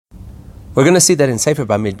We're going to see that in Sefer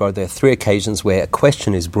Bamidbar there are 3 occasions where a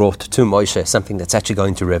question is brought to Moshe, something that's actually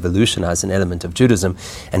going to revolutionize an element of Judaism.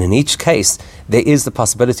 And in each case, there is the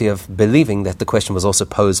possibility of believing that the question was also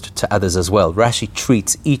posed to others as well. Rashi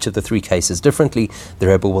treats each of the 3 cases differently. The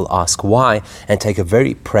Rebbe will ask why and take a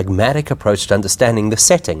very pragmatic approach to understanding the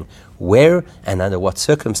setting. Where and under what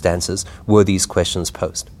circumstances were these questions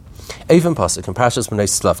posed? Even pasuk in Parshas Bnei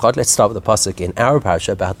Tzlafchad. Let's start with the pasuk in our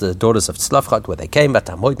parsha about the daughters of Tzlafchad, where they came.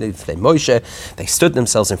 They stood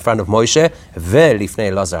themselves in front of Moshe,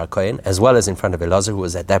 ve'lifnei Elazar HaKohen, as well as in front of Elazar, who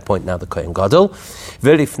was at that point now the Kohen Gadol,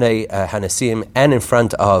 ve'lifnei Hanasim, and in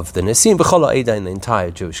front of the Nasim, b'chol ha'eda, in the entire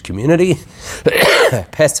Jewish community.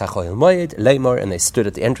 Pesach Ohel Moed Leimor, and they stood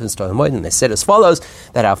at the entrance to Ohel Moed, and they said as follows: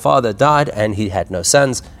 that our father died and he had no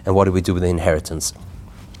sons, and what do we do with the inheritance?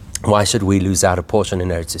 Why should we lose out a portion in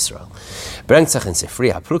Eretz Yisrael?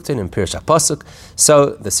 So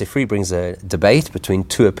the Sifri brings a debate between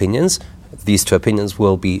 2 opinions. These 2 opinions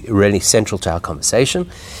will be really central to our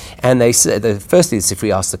conversation. And they said, firstly, the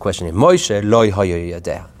Sifri asked the question in Moshe, Loi Hayo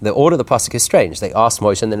Yadeh. The order of the pasuk is strange. They asked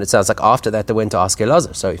Moshe, and then it sounds like after that they went to ask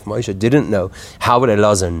Elazar. So if Moshe didn't know, how would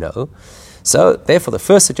Elazar know? So, therefore, the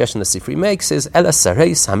first suggestion the Sifri makes is, Ela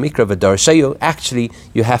Sareis Hamikra V'Darshayu. Actually,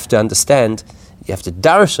 you have to understand. You have to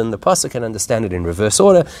darshan the pasuk and understand it in reverse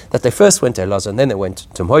order, that they first went to Elazar and then they went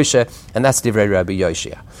to Moshe, and that's Divrei Rabbi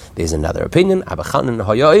Yoshia. There's another opinion, no, but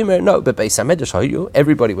Beis HaMedrash hayu,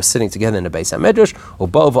 everybody was sitting together in the Beis HaMedrash,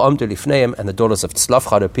 and the daughters of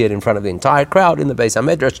Tzlafchad appeared in front of the entire crowd in the Beis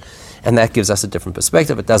HaMedrash, and that gives us a different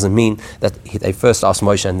perspective. It doesn't mean that they first asked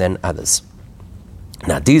Moshe and then others.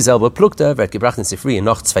 Now, dieselbe Plukta wird gebracht in Sifri in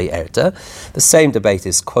noch 2 Erte. The same debate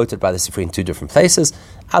is quoted by the Sifri in 2 different places.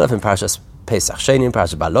 Aleph in Parshas Pesach Sheni in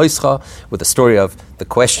Parshas Ba'aloischa, with the story of the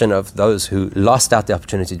question of those who lost out the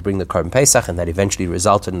opportunity to bring the Korban Pesach, and that eventually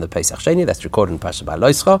resulted in the Pesach Sheni. That's recorded in Parshas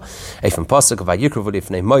Ba'aloischa. From Pasuk of Vayikru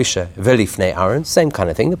v'lifnei Moshe v'lifnei Aaron. Same kind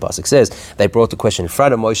of thing. The Pasuk says they brought the question in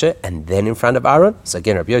front of Moshe and then in front of Aaron. So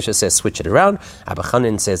again, Rabbi Yosha says switch it around. Abba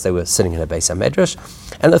Chanin says they were sitting in a Beis HaMedrash.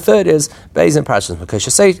 And the third is Beis in Parshas Mekoshe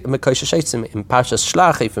Sheitzim in Parshas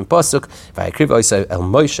Shlach from Pasuk Vayikriv Oisei El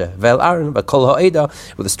Moshe v'el Aaron v'kol ha'eda,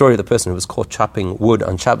 with the story of the person who was caught chopping wood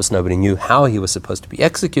on Shabbos. Nobody knew how he was supposed to be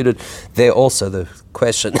executed. There also the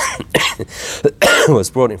question was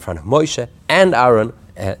brought in front of Moshe and Aaron.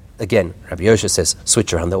 Again, Rabbi Yosha says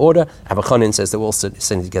switch around the order. Abba Chanin says they were all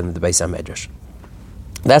sitting together in the Beis HaMedrash.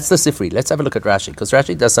 That's the Sifri. Let's have a look at Rashi, because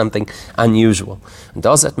Rashi does something unusual. We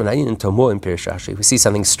see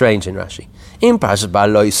something strange in Rashi. In Parashat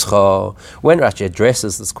Ba'aloischa, when Rashi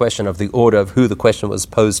addresses this question of the order of who the question was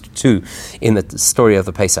posed to in the story of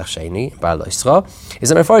the Pesach Sheni, Ba'aloischa,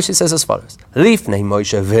 is an Mefarish. He says as follows: Lifnei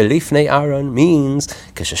Moshe ve'lifnei Aaron means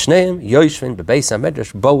k'sheshneim yoshvin bebeis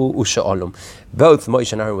hamedrash bo'u u'sha'olum. Both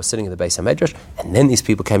Moshe and Aaron were sitting in the Beis HaMedrash, and then these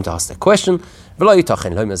people came to ask the question,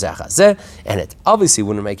 and it obviously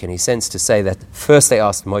wouldn't make any sense to say that first they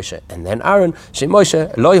asked Moshe and then Aaron,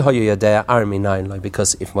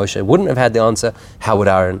 because if Moshe wouldn't have had the answer, how would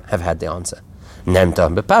Aaron have had the answer? So there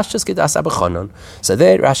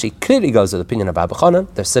Rashi clearly goes with the opinion of Abba Chanan.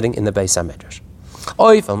 They're sitting in the Beis HaMedrash.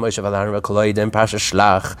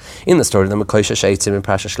 In the story of the Mekoshe Sheitzim in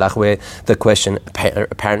Parashat Shlach, where the question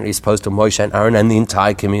apparently is posed to Moshe and Aaron and the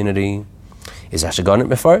entire community, is Rashi gone at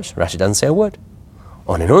Mefarish? Rashi doesn't say a word.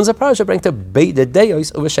 And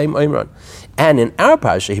in our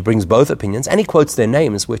parasha, he brings both opinions and he quotes their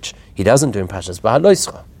names, which he doesn't do in Parashas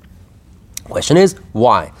Ba'aloischa. Question is,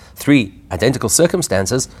 why? 3 identical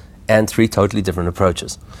circumstances and 3 totally different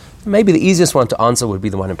approaches. Maybe the easiest one to answer would be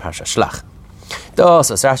the one in Parashat Shlach.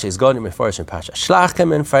 Rashi is going to Mefarish in Parashat Shlach,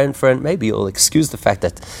 and friend, maybe you'll excuse the fact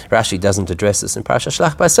that Rashi doesn't address this in Parashat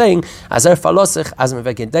Shlach by saying,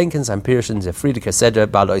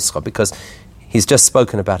 because he's just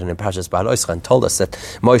spoken about it in Parashas Ba'aloischa and told us that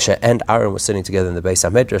Moshe and Aaron were sitting together in the Beis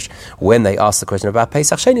HaMedrash when they asked the question about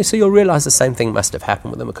Pesach Sheni. So you'll realize the same thing must have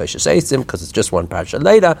happened with the Mekoshe Sheitzim, because it's just one parasha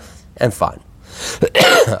later, and fine.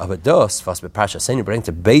 Aber das, was bei Parashat Sheni bringt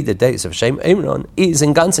to beide days of Shem Emron, is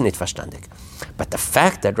in ganzen nicht verstandig. But the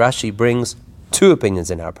fact that Rashi brings 2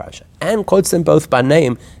 opinions in our parasha and quotes them both by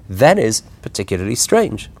name, that is particularly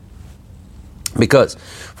strange. Because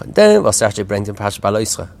von dem, was Rashi bringt in Parashat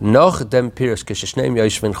Ba'aloischa, noch dem Pirush k'sheshneim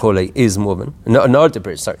yoshvin chole is moving. Not the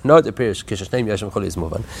Pirush k'sheshneim yoshvin chole is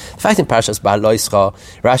moving. In fact, in Parashat Ba'aloischa,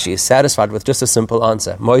 Rashi is satisfied with just a simple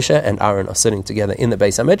answer. Moshe and Aaron are sitting together in the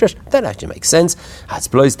Beis HaMedrash. That actually makes sense. As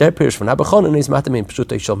blows der Pirush von Abba Chanan is matamim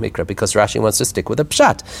pshutei shel mikra, because Rashi wants to stick with a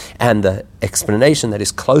pshat, and the explanation that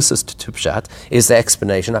is closest to pshat is the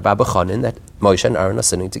explanation of Abba Chanan that Moshe and Aaron are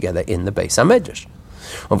sitting together in the Beis HaMedrash.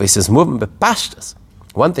 Und wie es ist moving bepashtas,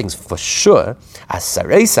 One thing's for sure, as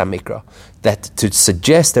Sareisa Mikra, that to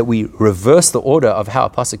suggest that we reverse the order of how a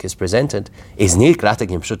pasuk is presented is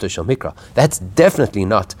Niklatagim Pshuto Shel Mikra. That's definitely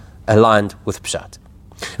not aligned with Pshat.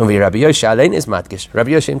 And Rabbi Yoshe Alein is Madgish.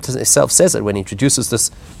 Rabbi Yoshe himself says it when he introduces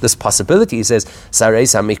this possibility. He says,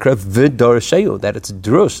 Sareisa Mikra v'dor sheyu, that it's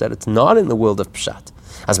drush, that it's not in the world of Pshat.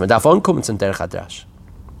 As Medaf onkommt in Derech Hadrash.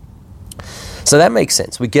 So that makes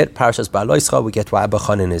sense. We get Parshas Ba'aloischa, we get why Abba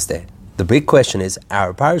Chanin is there. The big question is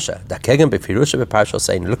our parsha.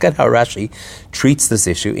 Look at how Rashi treats this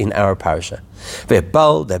issue in our parsha. The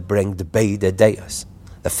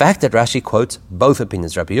fact that Rashi quotes both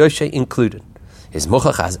opinions, Rabbi Yoshe included, is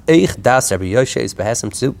muchach as eich das Rabbi Yoshe is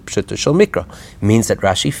behesem to pshuto shel mikra, means that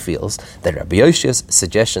Rashi feels that Rabbi Yoshe's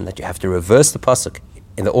suggestion that you have to reverse the pasuk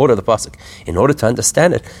in the order of the pasuk in order to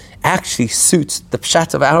understand it actually suits the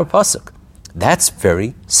pshat of our pasuk. That's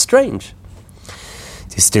very strange.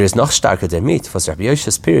 There is noch starker damit, was Rabbi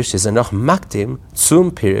Yoshe's Pirish is noch makdim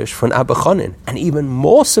zum Pirish von Abba Chanin. And even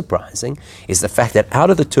more surprising is the fact that out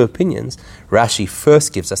of the two opinions, Rashi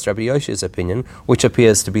first gives us Rabbi Yoshe's opinion, which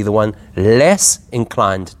appears to be the one less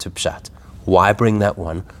inclined to Pshat. Why bring that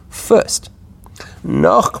one first?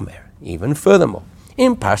 Noch mehr, even furthermore.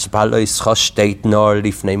 In Parshas Ba'aloischa steht nor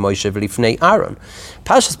lifnei Moshe v'lifnei Aaron.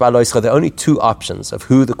 Parshas Ba'aloischa, there are only two options of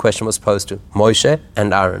who the question was posed to, Moshe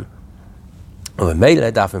and Aaron. So if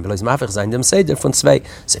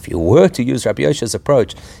you were to use Rabbi Yoshe's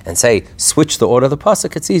approach and say, switch the order of the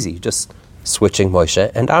pasuk, it's easy, just switching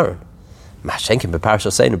Moshe and Aaron. But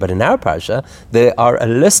in our parsha, there are a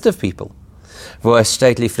list of people. So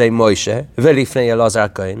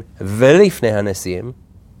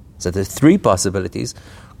there's three possibilities. As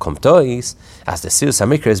the Sirus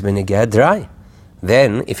HaMikra has been dry.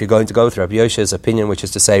 Then, if you're going to go with Rabbi Yoshe's opinion, which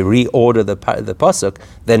is to say reorder the pasuk,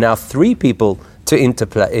 there are now three people to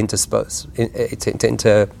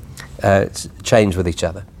change with each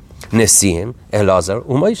other. Nesiim, Elazar,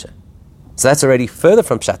 Moshe. So that's already further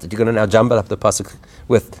from Pshat. You're going to now jumble up the pasuk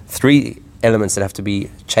with three elements that have to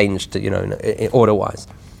be changed, in order-wise.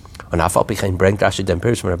 And this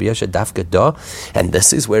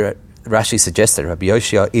is where Rashi suggests that Rabbi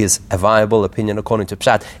Yoshe is a viable opinion according to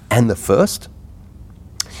Pshat. And the first?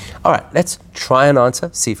 All right, let's try and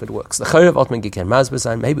answer, see if it works.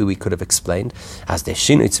 Maybe we could have explained as the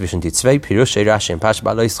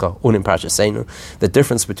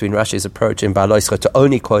difference between Rashi's approach in Ba'aloischa to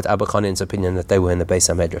only quote Abba Chanin's opinion that they were in the Beis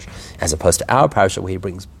HaMedrash, as opposed to our parasha where he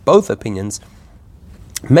brings both opinions.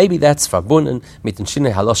 Maybe that's verbunden mit den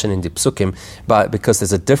Shinei Haloshen in die Psukim, but because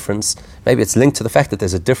there's a difference, maybe it's linked to the fact that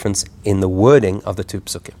there's a difference in the wording of the two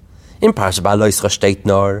Psukim. In Parshas Ba'aloischa steht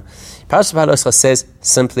nor, Parshas Ba'aloischa says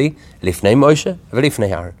simply, Lifnei Moshe v'lifnei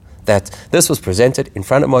Aaron, that this was presented in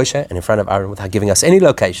front of Moshe and in front of Aaron without giving us any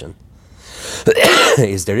location.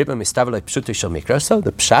 Is the Rebbe mistavelei pshuto shel mikra? So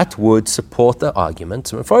the pshat would support the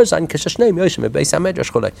argument.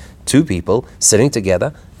 Two people sitting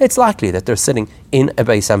together, it's likely that they're sitting in a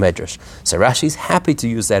Beis HaMedrash. So Rashi's happy to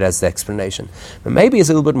use that as the explanation, but maybe he's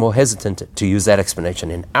a little bit more hesitant to use that explanation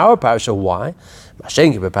in our parasha. Why? Because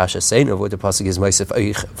our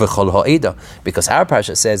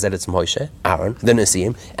parasha says that it's Moshe, Aaron, the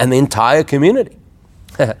Nesiim, and the entire community.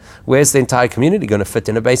 Where's the entire community going to fit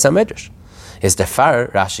in a Beis HaMedrash? Is the far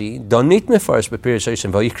Rashi don't need mefarish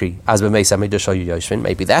b'pirishoshin v'yikri as b'meis hamidrash yoshvin?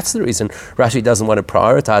 Maybe that's the reason Rashi doesn't want to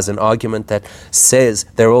prioritize an argument that says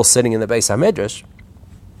they're all sitting in the Beis HaMedrash.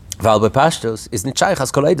 Val b'pashtos is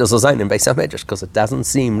nichaychas kol eidos zayin in Beis HaMedrash, because it doesn't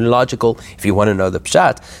seem logical, if you want to know the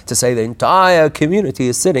pshat, to say the entire community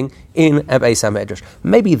is sitting in a Beis HaMedrash.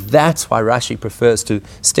 Maybe that's why Rashi prefers to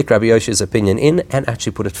stick Rabbi Yoshe's opinion in and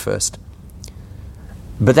actually put it first.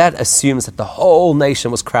 But that assumes that the whole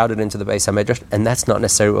nation was crowded into the Beis HaMedrash, and that's not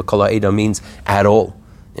necessarily what Kol Ha'edah means at all.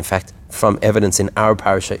 In fact, from evidence in our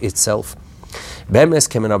parasha itself. This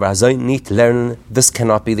cannot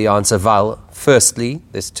be the answer. Val, firstly,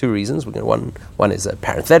 there's two reasons. One is a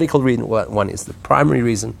parenthetical reason, one is the primary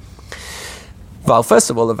reason. Val,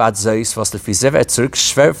 first of all,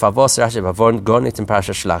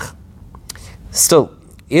 still,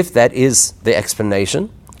 if that is the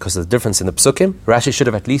explanation, because of the difference in the psukim, Rashi should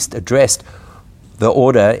have at least addressed the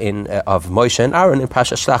order of Moshe and Aaron in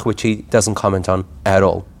Parashat Shlach, which he doesn't comment on at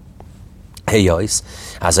all. Because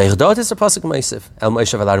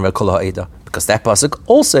that pasuk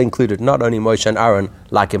also included not only Moshe and Aaron,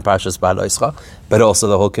 like in Parashat Ba'aloischa, but also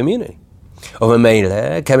the whole community.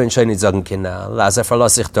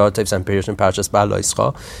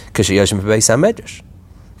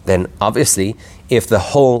 then obviously, if the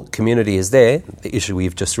whole community is there, the issue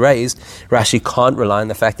we've just raised, Rashi can't rely on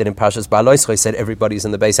the fact that in Parshas Ba'aloischa he said everybody's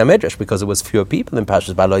in the Beis HaMedrash, because it was fewer people in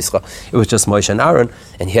Parshas Ba'aloischa. It was just Moshe and Aaron,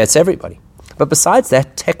 and here it's everybody. But besides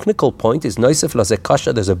that technical point, is Nosef Lozeh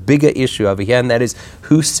Kasha, there's a bigger issue over here, and that is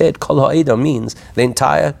who said Kol Ha'eda means the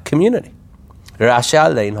entire community. Rashi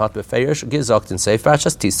allein hat beferish gesagt in Seif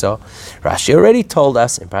Parshas Tisa. Rashi already told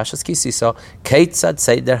us in Parshas Kisisa, Keitzad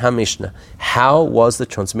Seder HaMishnah, how was the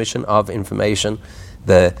transmission of information,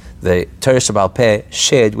 the Torah Shabbal Peh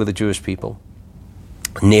shared with the Jewish people?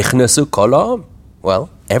 Nichnasu kol ha'am. Well,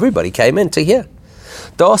 everybody came in to hear.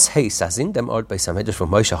 Das heißt, as in dem Ort Beis HaMedrash von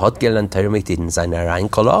Moshe hat gelernt Torah mit in seiner rein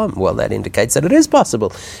kol ha'am. Well, that indicates that it is possible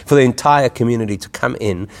for the entire community to come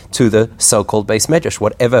in to the so-called Beis Medrash,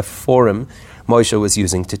 whatever forum Moshe was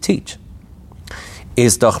using to teach. Well,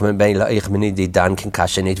 if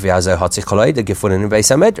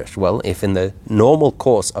in the normal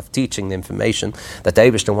course of teaching the information that the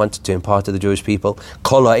Eibishter wanted to impart to the Jewish people,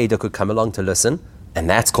 Kol Ha'eda could come along to listen, and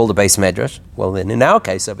that's called the Beis Medrash, well then in our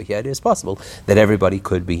case over here it is possible that everybody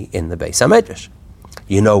could be in the Beis HaMedrash.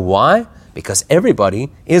 You know why? Because everybody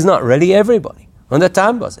is not really everybody. Und der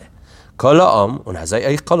Tam was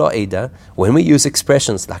when we use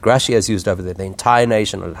expressions like Rashi has used over there, the entire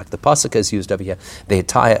nation, or like the Pasuk has used over here, the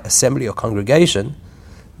entire assembly or congregation,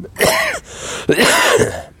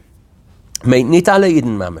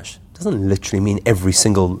 doesn't literally mean every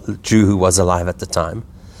single Jew who was alive at the time.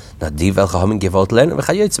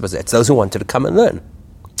 It's those who wanted to come and learn.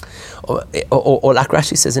 Or like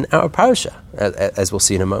Rashi says in our parasha, as we'll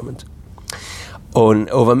see in a moment. Und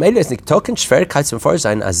over Mele ist nicht token Schwierigkeit zum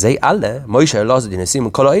Vorsein, als sie alle Moshe erlassen die Nesim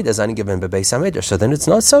und Kol Ha'eda seien given bei Beis HaMedrash. So then it's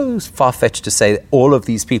not so far-fetched to say that all of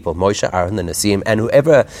these people, Moshe, Aaron, the Nesim, and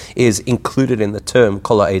whoever is included in the term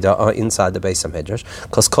Kol Ha'eda are inside the Beis HaMedrash,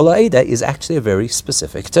 because Kol Ha'eda is actually a very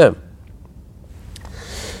specific term.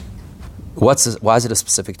 Why is it a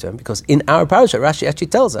specific term? Because in our parasha, Rashi actually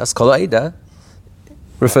tells us Kol Ha'eda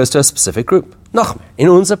refers to a specific group. Noch mehr, in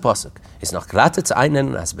unser Pasuk. The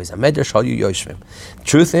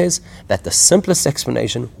truth is that the simplest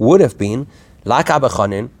explanation would have been, like Abba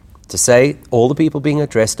Chanin, to say all the people being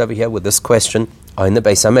addressed over here with this question are in the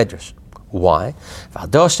Beis HaMedrash. Why?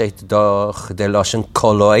 Because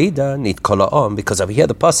over here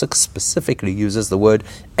the pasuk specifically uses the word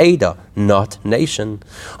Eda, not nation.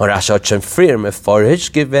 And Rashi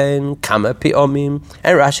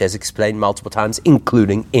has explained multiple times,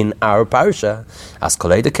 including in our parasha, as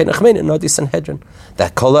Kol Eda kenach not the Sanhedrin,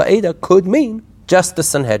 that Kol Eda could mean just the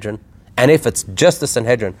Sanhedrin. And if it's just the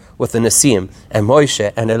Sanhedrin with the Nesim and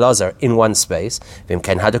Moshe and Elazar in one space, then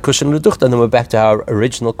we're back to our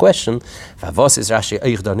original question. Why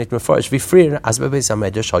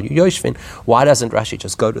doesn't Rashi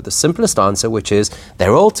just go to the simplest answer, which is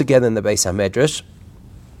they're all together in the Beis HaMedrash,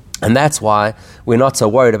 and that's why we're not so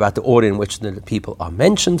worried about the order in which the people are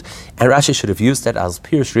mentioned, and Rashi should have used that as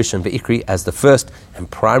Pirush Rishon Ve'ikri as the first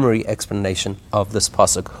and primary explanation of this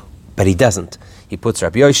pasuk, but he doesn't. He puts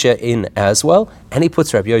Rabbi Yoshia in as well, and he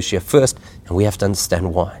puts Rabbi Yoshia first, and we have to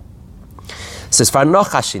understand why. So it's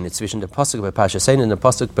zwischen the pasuk beParshas Ein and the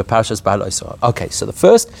pasuk beParshas Ba'aloischa. Okay, so the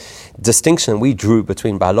first distinction we drew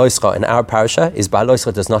between Ba'aloischa and our parasha is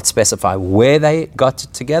Ba'aloischa does not specify where they got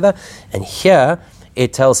together, and here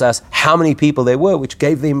it tells us how many people there were, which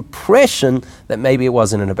gave the impression that maybe it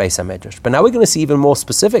wasn't in a Beis HaMedrash. But now we're going to see even more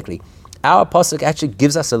specifically. Our pasuk actually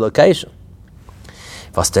gives us a location.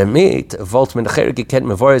 Was damit wollte man nachher gekannt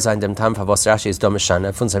mevor sein dem Tam was Rashi is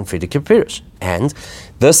domeshana von seinem Friedrich Pirush. And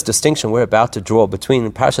this distinction we're about to draw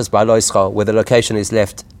between Parshas Ba'aloischa, where the location is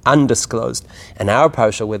left undisclosed, and our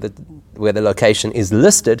parasha where the location is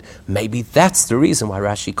listed, maybe that's the reason why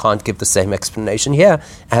Rashi can't give the same explanation here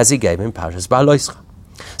as he gave in Parshas Ba'aloischa.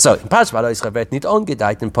 So in Parshas Ba'aloischa wird nicht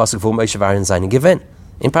angedeutet in Pasuk wo Moshe waren seine Gewinn.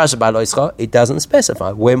 In Parshas Ba'aloischa it doesn't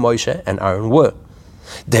specify where Moshe and Aaron were.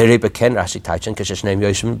 So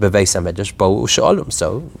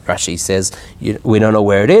Rashi says, we don't know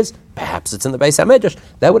where it is. Perhaps it's in the Beis HaMedrash.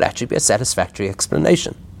 That would actually be a satisfactory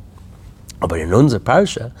explanation. But in unser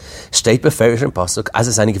Parsha, steht beferish in Pasuk, as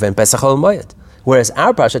es eine gewinn Pesach Oil Moed. Whereas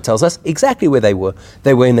our Parsha tells us exactly where they were.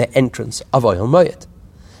 They were in the entrance of Oil Moed.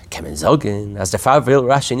 As the Fall will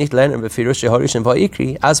Rashi nicht lernen befirush Horish and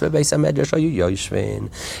Va'ikri as beBeis HaMedrash ayu yoshvin.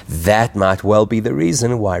 That might well be the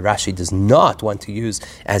reason why Rashi does not want to use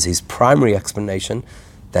as his primary explanation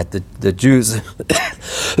that the Jews,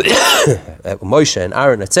 Moshe and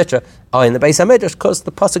Aaron, etc., are in the Beis HaMedrash, because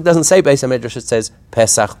the pasuk doesn't say Beis HaMedrash; it says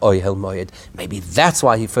Pesach Ohel Moed. Maybe that's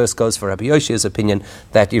why he first goes for Rabbi Yoshia's opinion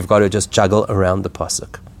that you've got to just juggle around the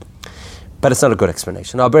pasuk. But it's not a good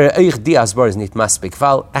explanation. Actually,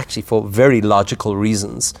 for very logical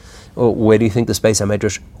reasons, where do you think this Beis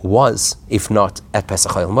HaMedrash was, if not at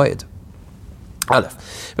Pesach Chol Moed?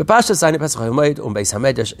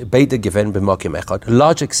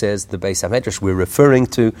 Logic says the Beis HaMedrash we're referring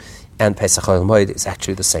to and Pesach Chol Moed is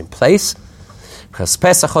actually the same place. Because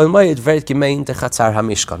Pesach Oil Moed vert gemeint the Chatzar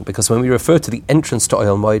HaMishkan. Because when we refer to the entrance to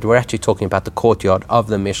Oil Moed, we're actually talking about the courtyard of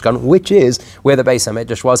the Mishkan, which is where the Beis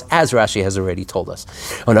HaMedrash was, as Rashi has already told us.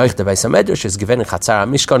 On the Beis HaMedrash is given in Chatzar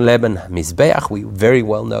HaMishkan leben Mizbeach. We very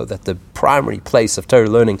well know that the primary place of Torah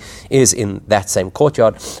learning is in that same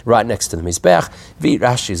courtyard, right next to the Mizbeach. Vi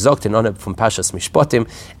Rashi zogt in honor from Pashas Mishpatim,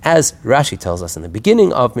 as Rashi tells us in the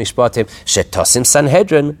beginning of Mishpatim, Shetosim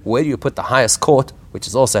Sanhedrin, where do you put the highest court, which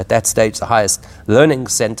is also at that stage the highest learning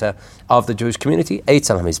center of the Jewish community, Eitz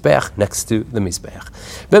al HaMizbeach, next to the Mizbeach.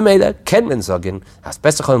 B'meila, ken men zogin, as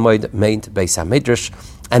Pesach Ol Moed meint Beis HaMidrash,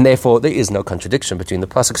 and therefore there is no contradiction between the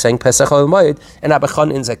pasuk saying Pesach Ol Moed and Abba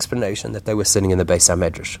Chanin's explanation that they were sitting in the Beis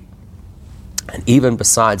HaMidrash. And even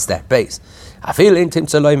besides that base,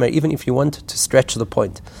 even if you want to stretch the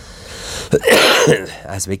point,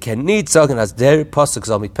 as we can need zogin, as der pasuk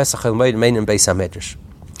zal mit Pesach Ol Moed meinen Beis HaMidrash.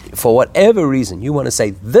 For whatever reason, you want to say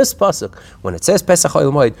this pasuk, when it says Pesach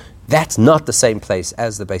Oil Moed, that's not the same place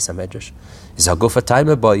as the Beis HaMedrash.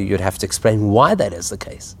 You'd have to explain why that is the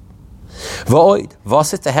case.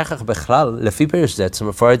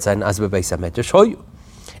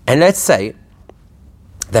 And let's say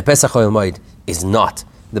that Pesach Oil Moed is not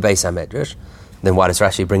the Beis HaMedrash, then why does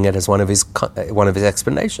Rashi bring it as one of his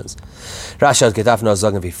explanations? Rashi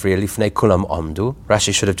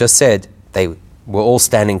should have just said they were all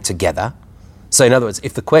standing together. So in other words,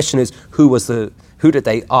 if the question is who did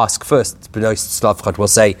they ask first, we'll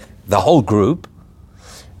say the whole group.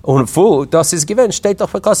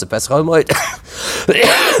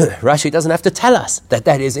 Rashi doesn't have to tell us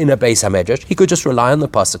that is in a Beis HaMedrash. He could just rely on the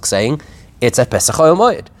pasuk saying it's at Pesach Oil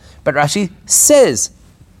Moed. But Rashi says,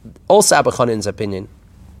 also Abba Chanin's opinion,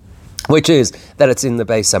 which is that it's in the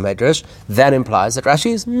Beis HaMedrash. That implies that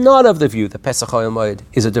Rashi is not of the view that Pesach Oil Moed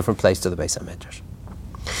is a different place to the Beis HaMedrash.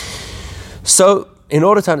 So, in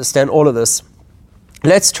order to understand all of this,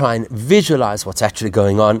 let's try and visualize what's actually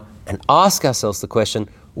going on and ask ourselves the question,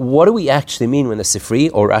 what do we actually mean when the Sifri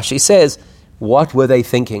or Rashi says, what were they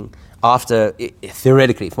thinking after,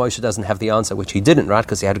 theoretically, if Moshe doesn't have the answer, which he didn't, right,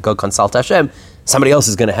 because he had to go consult Hashem, somebody else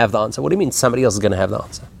is going to have the answer. What do you mean somebody else is going to have the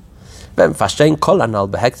answer?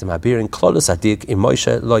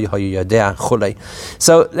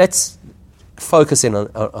 So let's focus in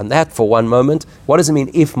on that for one moment. What does it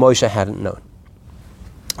mean if Moshe hadn't known?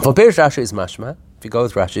 For Pirish Rashi is mashma. If you go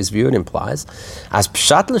with Rashi's view, it implies as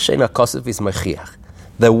pshat l'shein hakosef is mechiach.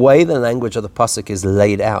 The way the language of the pasuk is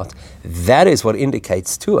laid out, that is what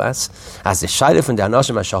indicates to us, as the shaila from the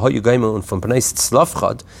anashim ashahoyu goyim and from bnei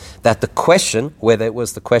tzlofchad, that the question, whether it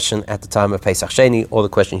was the question at the time of Pesach Sheni or the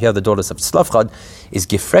question here, the daughters of Tzlofchad, is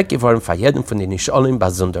gefrek gevorim fayedim from the nisholim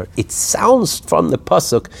bazunder. It sounds from the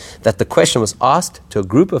pasuk that the question was asked to a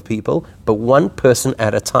group of people, but one person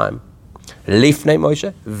at a time. Lifnei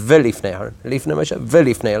Moshe, velifnei Aaron, lifnei Moshe,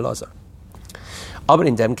 velifnei Elazar. But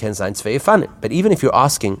even if you're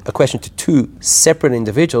asking a question to two separate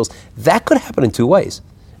individuals, that could happen in two ways.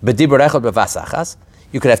 You could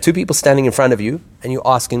have two people standing in front of you, and you're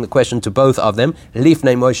asking the question to both of them,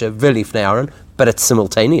 Lifnei Moshe v'Lifnei Aaron, but it's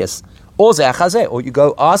simultaneous. Or you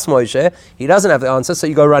go ask Moshe, he doesn't have the answer, so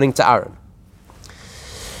you go running to Aaron.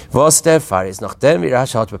 So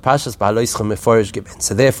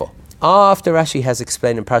therefore, after Rashi has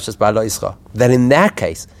explained in Parshas Ba'alo Yisra that in that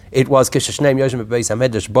case it was that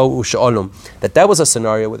was a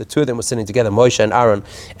scenario where the two of them were sitting together, Moshe and Aaron,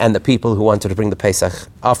 and the people who wanted to bring the Pesach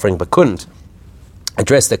offering but couldn't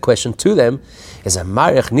address their question to them, is a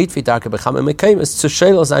marich nitvi darke b'chama mekaymes to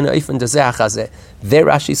shelo zayne oifen dezeh achazeh. There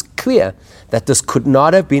Rashi is clear that this could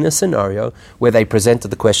not have been a scenario where they presented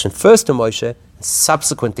the question first to Moshe and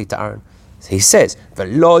subsequently to Aaron. He says,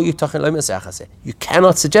 you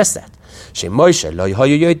cannot suggest that.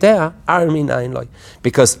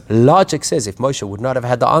 Because logic says if Moshe would not have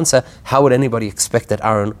had the answer, how would anybody expect that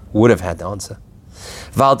Aaron would have had the answer?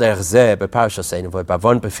 So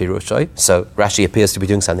Rashi appears to be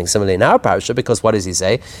doing something similar in our parasha, because what does he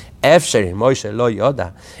say? Is it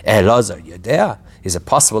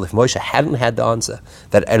possible if Moshe hadn't had the answer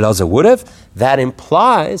that Elazar would have? That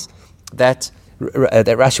implies that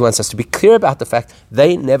Rashi wants us to be clear about the fact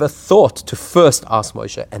they never thought to first ask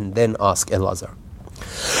Moshe and then ask Elazar.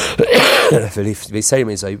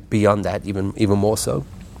 Beyond that, even more so.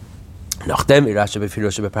 Nachdem Rashi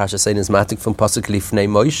befirusha beparasha saying is matik from pasuk lifnei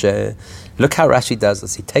Moshe. Look how Rashi does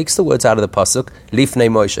this. He takes the words out of the pasuk lifnei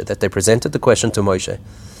Moshe that they presented the question to Moshe.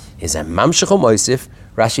 Is a mamshech Mosif.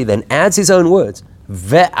 Rashi then adds his own words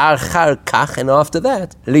ve'achar kach, and after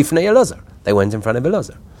that lifnei Elazar. They went in front of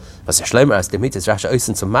Elazar. Was Shlomo as demit is Rashi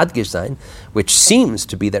oisen zum madgish sein, which seems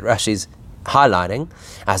to be that Rashi's highlighting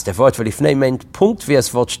as the word for lifnei meant punkt wie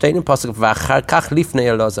es wort stehen im pasuk ve'achar kach lifnei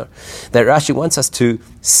Elazar, that Rashi wants us to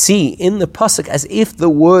see in the pasuk as if the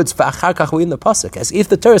words ve'achar kach were in the pasuk, as if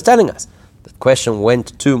the Torah is telling us the question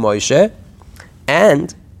went to Moshe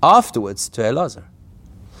and afterwards to Elazar.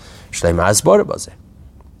 Shlomo asbor bazeh.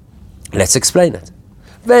 Let's explain it.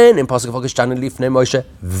 Then in pasuk gestanden lifnei Moshe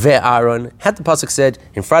ve'Aaron, had the pasuk said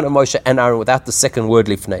in front of Moshe and Aaron without the second word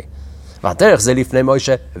lifnei.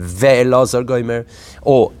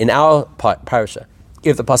 Or in our parasha,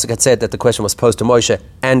 if the pasuk had said that the question was posed to Moshe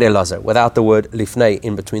and Elazar without the word lifnei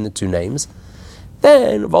in between the two names,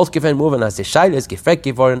 then it would have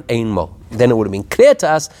been clear to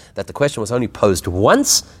us that the question was only posed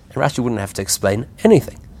once, and Rashi wouldn't have to explain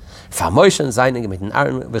anything. The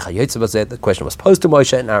question was posed to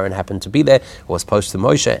Moshe and Aaron happened to be there, or was posed to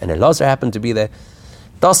Moshe and Elazar happened to be there.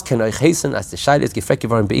 Das can euch heißen, as the Shaila is gefragt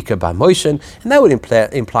geworden beikar by Moshe, and that would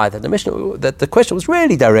imply that the question was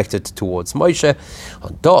really directed towards Moshe.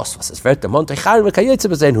 Und das, was es wird der Montech Aaron v'kayotze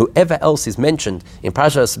b'zein, whoever else is mentioned in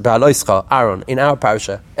Parashas Ba'aloischa, Aaron, in our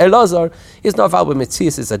parasha, Elazar, is not valid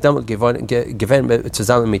Metzias, is a damot given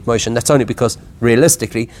zusammen mit Moshe, and that's only because,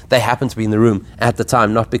 realistically, they happened to be in the room at the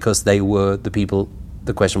time, not because they were the people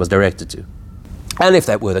the question was directed to. And if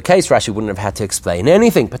that were the case, Rashi wouldn't have had to explain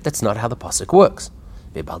anything, but that's not how the pasuk works.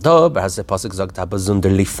 Because the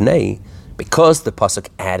pasuk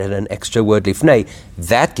added an extra word lifnei,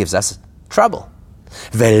 that gives us trouble.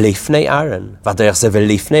 Velifnei Aaron,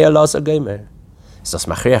 velifnei Elazar gomer. So das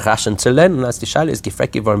machriach Rashi zu lernen, als die Shaila ist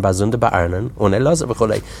gefragt geworden bei Sunde bei Aaron und Elazar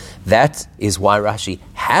v'cholei. That is why Rashi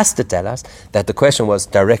has to tell us that the question was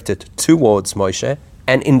directed towards Moshe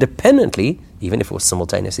and independently, even if it was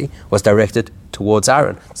simultaneously, was directed towards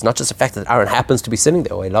Aaron. It's not just the fact that Aaron happens to be sitting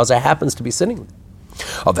there or Elazar happens to be sitting there.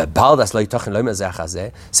 So even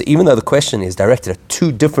though the question is directed at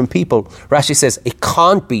two different people, Rashi says it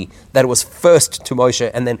can't be that it was first to Moshe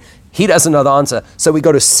and then he doesn't know the answer, so we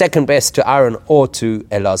go to second best to Aaron or to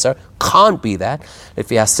Elazar. Can't be that.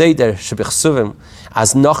 If you say there as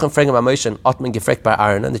Nachem fragen bei Moshe and Otman gefragt by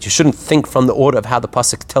Aaron, and that you shouldn't think from the order of how the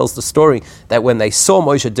pasuk tells the story that when they saw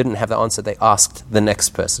Moshe didn't have the answer, they asked the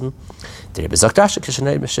next person. That's what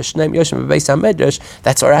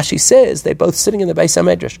Rashi says. They're both sitting in the Beis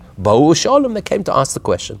HaMedrash. Ba'u Shalom, they came to ask the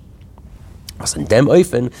question. Was in dem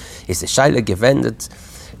Ofen is the Shaila gewendet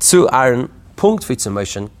zu Aaron Punkt wie zum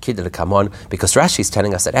Moshe Kidele Kamon, because Rashi is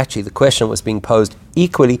telling us that actually the question was being posed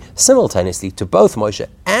equally, simultaneously to both Moshe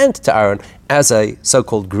and to Aaron as a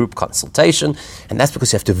so-called group consultation, and that's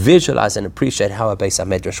because you have to visualize and appreciate how a Beis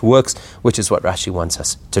HaMedrash works, which is what Rashi wants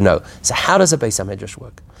us to know. So how does a Beis HaMedrash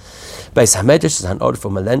work? Beis HaMedrash is an order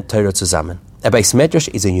for Melen Torah zusammen. A Beis Medrash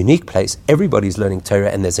is a unique place. Everybody's learning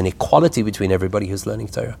Torah, and there's an equality between everybody who's learning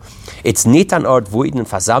Torah. It's nicht an Ort, wo ihnen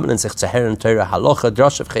versammeln sich zu hören Torah, Halacha,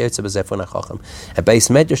 Drosha, v'chayotze b'zeh von hachacham. A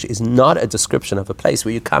Beis Medrash is not a description of a place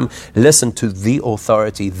where you come listen to the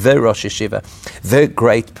authority, the Rosh Yeshiva, the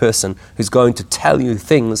great person who's going to tell you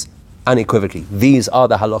things unequivocally. These are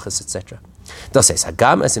the halachas, etc. Das heißt,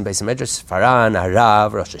 Hagam es in Beis Medrash, Faran,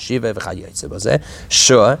 Harav, Rosh Hashiva, v'chayotze b'zeh.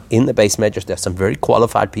 Sure, in the Beis Medrash there are some very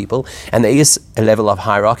qualified people, and there is a level of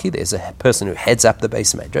hierarchy. There's a person who heads up the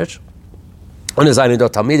Beis Medrash.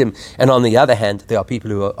 And on the other hand, there are people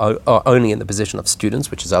who are only in the position of students,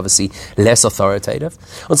 which is obviously less authoritative.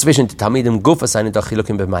 And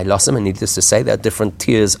needless to say, there are different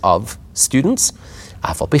tiers of students.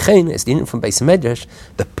 From Beis Medrash,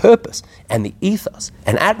 the purpose and the ethos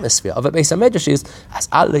and atmosphere of a Beis Medrash is as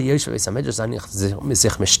alle Yoshev Beis Medrash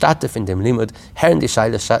sich mishtatef in dem Limud, herren die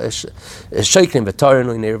Shaila sheiklim v'toren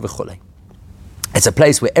u'ner v'chulei. It's a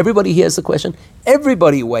place where everybody hears the question,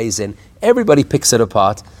 everybody weighs in, everybody picks it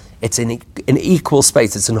apart. It's an equal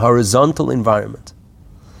space. It's an horizontal environment.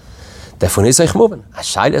 Therefore, you can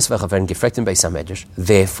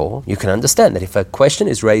understand that if a question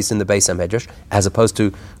is raised in the Beis HaMedrash, as opposed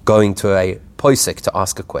to going to a poisek to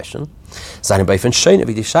ask a question,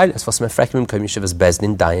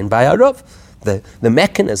 the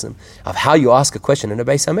mechanism of how you ask a question in a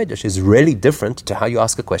Beis HaMedrash is really different to how you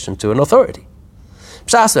ask a question to an authority.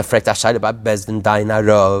 If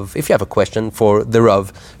you have a question for the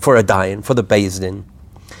Rav, for a Dayan, for the Beis Din,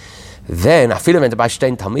 then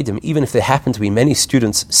even if there happen to be many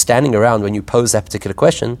students standing around when you pose that particular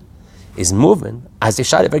question, is moving as the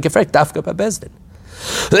Shaila gefragt dafka bebezdin.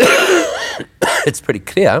 It's pretty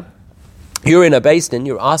clear. You're in a Beis Din,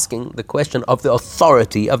 you're asking the question of the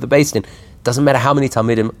authority of the Beis Din. Doesn't matter how many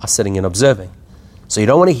Talmidim are sitting and observing. So you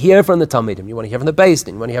don't want to hear from the Talmidim, you want to hear from the Beis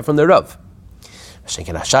Din, you want to hear from the Rav. But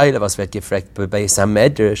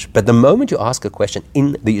the moment you ask a question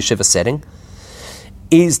in the yeshiva setting,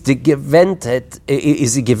 is gewendet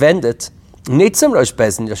nicht zum Rosh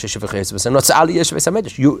Beis Din yeshiva chesed, not to all yeshivas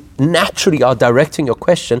hamedrash. You naturally are directing your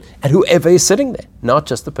question at whoever is sitting there, not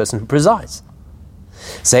just the person who presides.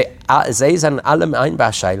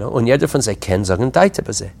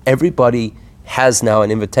 Everybody has now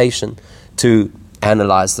an invitation to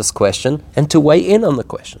analyze this question and to weigh in on the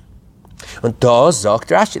question. Und da sagt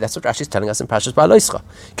Rashi, that's what Rashi is telling us in Parshas Ba'aloischa.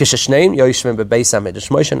 Kishashneim yoshvim bebeis hamedrash,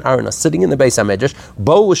 Moshe and Aaron are sitting in the Beis Hamedrash,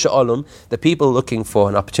 bo'u she'olum, the people looking for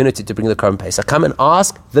an opportunity to bring the Korban Pesach, come and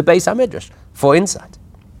ask the Beis Hamedrash for insight.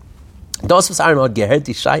 Das was Aaron had gehört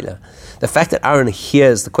die Shaila. The fact that Aaron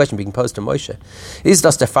hears the question being posed to Moshe is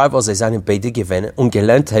dass der Fall was seine beide gewinnen und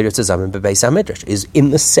gelernt Torah zusammen bei Beis Hamedrash, is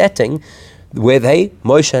in the setting where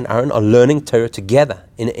Moshe and Aaron, are learning Torah together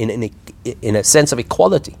in a sense of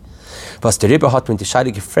equality. Was der Rebbe hat mit die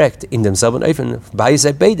Shaila gefragt in demselben Ofen bei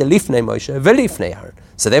sei beide lifnei Moshe velifnei Aaron.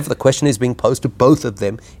 So therefore the question is being posed to both of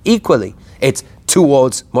them equally. It's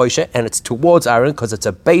towards Moshe and it's towards Aaron because it's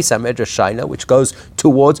a Beis Hamedrash Shaila which goes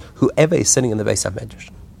towards whoever is sitting in the Beis Hamedrash.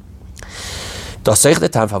 That's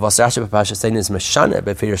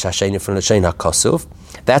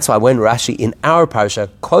why when Rashi in our parasha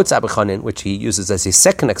quotes Abba Chanin, which he uses as his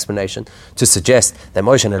second explanation to suggest that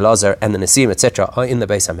Moshe and Elazar and the Nesim, etc., are in the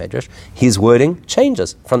Beis Hamedrash, his wording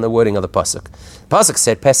changes from the wording of the pasuk. The pasuk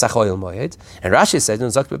said Pesach Oyel Moed, and Rashi said Beis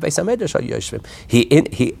Hamedrash Yoshvim.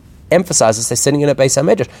 He emphasizes they're sitting in a Beis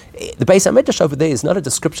Hamedrash. The Beis Hamedrash over there is not a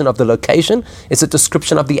description of the location, it's a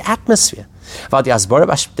description of the atmosphere.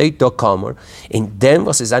 In dem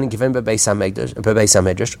was is given by Beis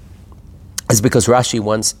Hamedrash is because Rashi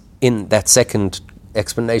wants in that second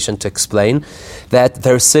explanation to explain that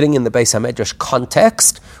they're sitting in the Beis Hamedrash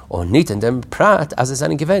context, or nicht in dem Prat as is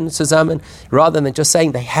given zusammen, rather than just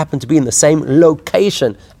saying they happen to be in the same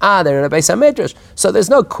location. They're in a Beis Hamedrash. So there's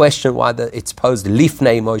no question why it's posed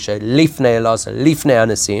lifnei Moshe, lifnei Elazar, lifnei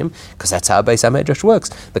Anasim, because that's how Beis Hamedrash works.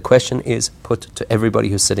 The question is put to everybody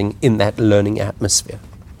who's sitting in that learning atmosphere.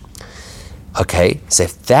 Okay, so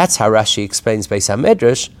if that's how Rashi explains Beis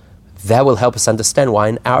Hamedrash, that will help us understand why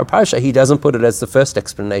in our parasha he doesn't put it as the first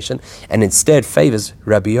explanation and instead favors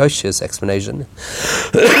Rabbi Yoshi's explanation.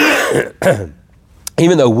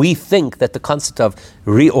 Even though we think that the concept of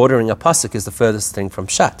reordering a pasuk is the furthest thing from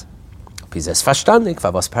Pshat.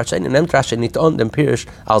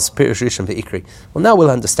 Well, now we'll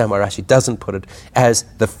understand why Rashi doesn't put it as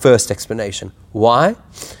the first explanation. Why?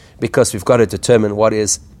 Because we've got to determine what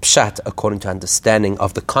is pshat according to understanding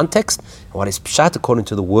of the context, and what is pshat according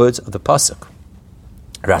to the words of the pasuk.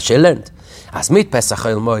 Rashi learned, as mit Pesach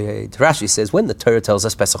Oyel Moed. Rashi says when the Torah tells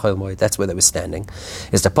us Pesach Oyel Moed, that's where they were standing.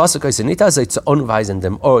 Is the pasuk is nicht as zu unweisen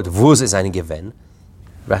dem Ort, wo sie seine gewen.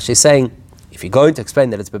 Rashi is saying, if you're going to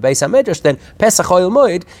explain that it's Bebeis Hamedrash, then Pesach Oyel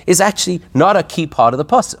Moed is actually not a key part of the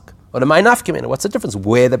pasuk. Or the Meinafkimin, what's the difference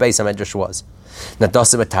where the Beis Hamedrash was?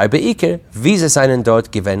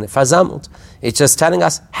 It's just telling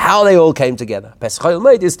us how they all came together. It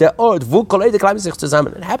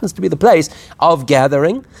happens to be the place of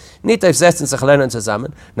gathering. But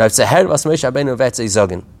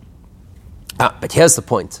here's the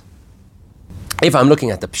point. If I'm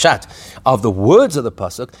looking at the pshat of the words of the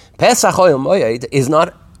pasuk, Pesach Oyel Moed is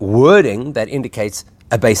not wording that indicates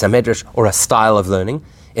a Beis Hamedrash or a style of learning.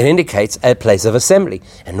 It indicates a place of assembly.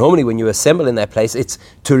 And normally when you assemble in that place, it's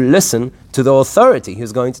to listen to the authority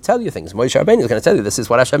who's going to tell you things. Moshe Rabbeinu is going to tell you, this is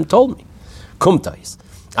what Hashem told me. Kumtais.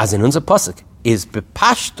 As in unser Pasuk, is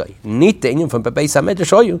bepashtoi, nicht der Inyan from Bebeis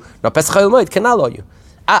Hamedrash oyu, no Pesach Oyel Moed kenal oyu.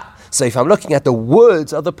 So if I'm looking at the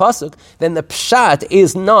words of the Pasuk, then the pshat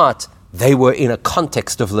is not they were in a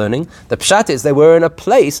context of learning. The pshat is they were in a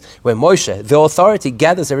place where Moshe, the authority,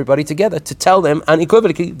 gathers everybody together to tell them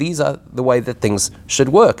unequivocally these are the way that things should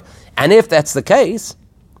work. And if that's the case,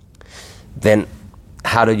 then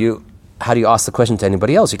how do you ask the question to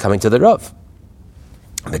anybody else? You're coming to the Rav.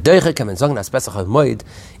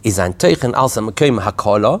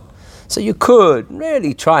 So you could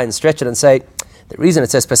really try and stretch it and say, the reason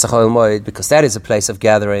it says Pesach Oyel Moed, because that is a place of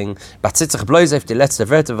gathering. That's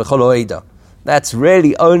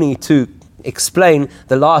really only to explain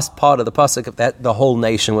the last part of the pasuk that the whole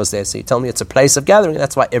nation was there. So you tell me it's a place of gathering,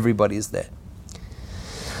 that's why everybody is there.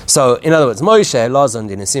 So, in other words, Moshe, Elazar, and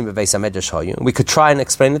Nesim bebeis Hamedrash hayu. We could try and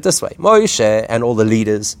explain it this way. Moshe and all the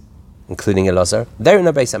leaders including Elazar, they're in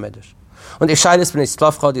the Beis HaMedrash. Und die Scheiles von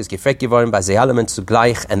Tzlafchad is gefragt geworden bei Zealamen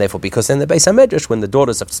zugleich, and therefore, because in the Beis HaMedrash, when the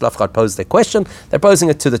daughters of Tzlafchad pose their question, they're posing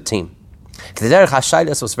it to the team. The Derech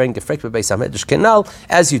HaShailes was very gefragt by Beis HaMedrash Kenal,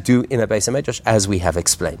 as you do in a Beis HaMedrash, as we have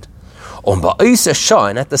explained. And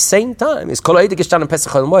at the same time, is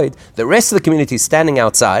the rest of the community is standing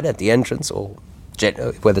outside at the entrance, or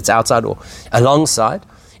whether it's outside or alongside,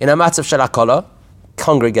 in a matzav shel hakala,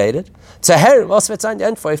 congregated. And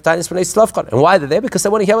why they're there? Because they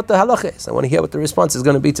want to hear what the halacha is. They want to hear what the response is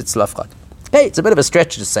going to be to tzlafchad. Hey, it's a bit of a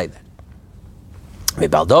stretch to say that.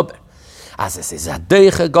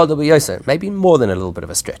 Maybe more than a little bit of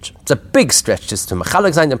a stretch. It's a big stretch just to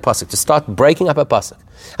machalek zayin and pasuk, to start breaking up a pasuk.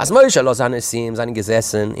 As Moshe lo zanesim zayin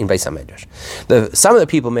gesessen in Beis HaMedrash. Some of the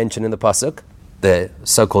people mentioned in the pasuk, the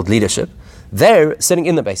so-called leadership, they're sitting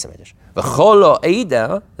in the Beis HaMedrash.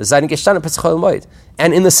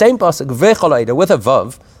 And in the same pasuk, with a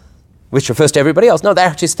vav, which refers to everybody else, no, they're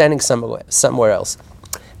actually standing somewhere else.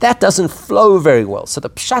 That doesn't flow very well. So the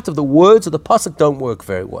pshat of the words of the pasuk don't work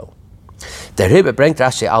very well. Therefore,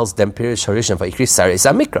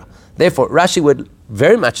 Rashi would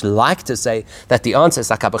very much like to say that the answer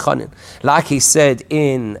is like he said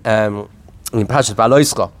in Parashat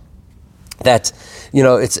Baloischa, that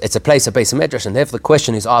it's a place of Beis HaMedrash, and therefore the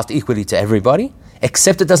question is asked equally to everybody,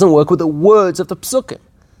 except it doesn't work with the words of the psukim.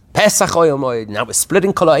 Pesach Oyel Moed. Now we're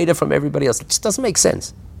splitting Kol Ha'eda from everybody else. It just doesn't make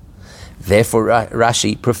sense. Therefore,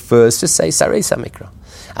 Rashi prefers to say Sarei Samikra.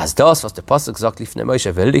 As das was the pasuk sagt lifnei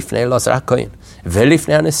Moshe velifnei Elazar HaKohen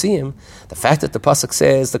velifnei Anasiim, the fact that the pasuk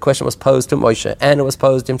says the question was posed to Moshe and it was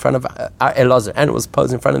posed in front of Elazar and it was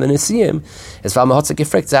posed in front of the Nesiim is weil man hat sich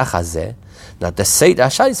gefragt zachazeh. Now the Seid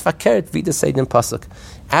Ashai is fakert wie the Seid in pasuk.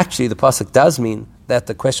 Actually, the pasuk does mean that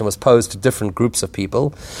the question was posed to different groups of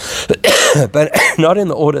people, but not in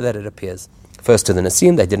the order that it appears. First to the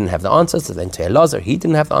Nesiim, they didn't have the answer, so then to Elazar, he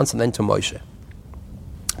didn't have the answer, then to Moshe.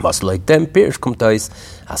 The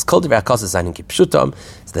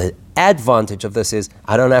advantage of this is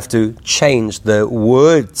I don't have to change the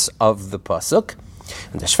words of the pasuk.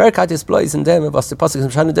 And the Shverkat is blows in them, was the pasuk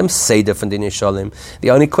is them seder von den Yishalim. The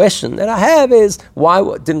only question that I have is why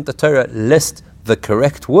didn't the Torah list the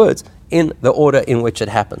correct words in the order in which it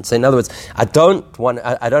happened? So in other words, I don't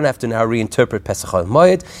have to now reinterpret Pesach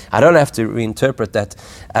Moed. I don't have to reinterpret that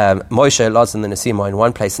Moshe, Elazar, and the Nesiim are in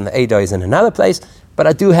one place and the Eidah is in another place. But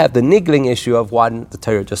I do have the niggling issue of why didn't the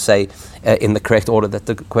Torah just say in the correct order that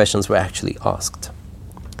the questions were actually asked.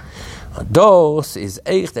 One of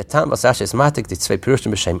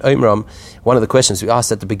the questions we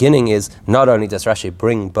asked at the beginning is, not only does Rashi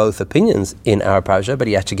bring both opinions in our parasha, but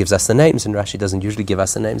he actually gives us the names, and Rashi doesn't usually give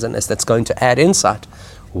us the names unless that's going to add insight.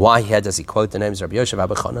 Why here does he quote the names Rabbi Yosef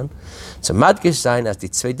Abba Chanan? So madgish zayin as the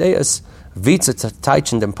tzvei deis vitzu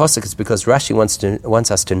taichen dem pasuk is because Rashi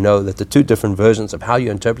wants us to know that the two different versions of how you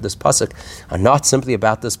interpret this pasuk are not simply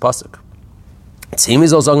about this pasuk.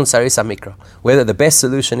 Whether the best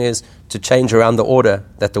solution is to change around the order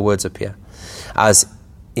that the words appear. As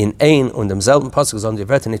in ein und demselben pasuk on the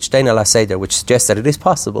Wörter nicht stehen ala seder, which suggests that it is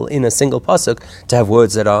possible in a single pasuk to have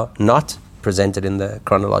words that are not presented in the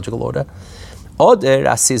chronological order. Or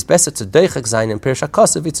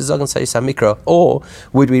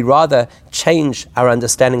would we rather change our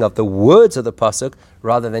understanding of the words of the pasuk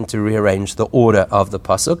rather than to rearrange the order of the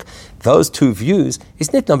pasuk? Those two views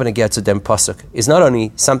is not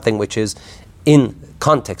only something which is in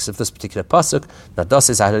context of this particular pasuk.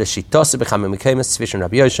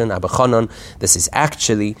 This is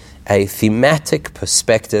actually a thematic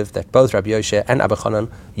perspective that both Rabbi Yoshe and Abba Chanan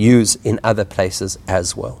use in other places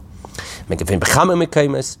as well. In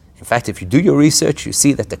fact, if you do your research, you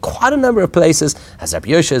see that there are quite a number of places, as Rabbi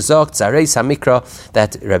Yoshe sagt, Zarei Samikra,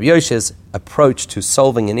 that Rabbi Yoshe's approach to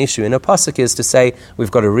solving an issue in a pasuk is to say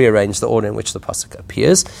we've got to rearrange the order in which the pasuk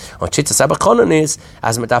appears. On Chittas Abba Chanan is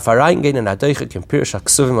as medaf reingehen in Adoichik in Pirush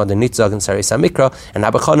HaKsuvim or the Nitzog and Zarei Samikra, and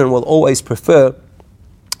Abba Chanan will always prefer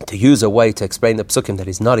to use a way to explain the psukim that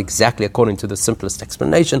is not exactly according to the simplest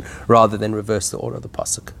explanation, rather than reverse the order of the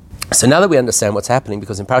pasuk. So now that we understand what's happening,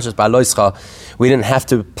 because in Parashas Ba'aloischa we didn't have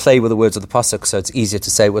to play with the words of the pasuk, so it's easier to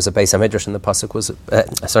say it was a Beis HaMedrash and the pasuk was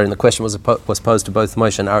and the question was posed to both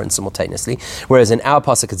Moshe and Aaron simultaneously. Whereas in our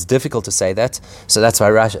pasuk it's difficult to say that, so that's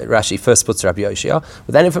why Rashi first puts Rabbi Yoshia.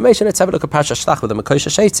 With that information, let's have a look at Parashas Shlach with the Mekosha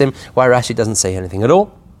Sheitzim, why Rashi doesn't say anything at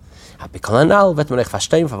all.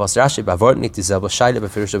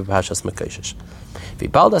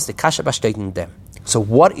 So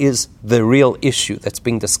what is the real issue that's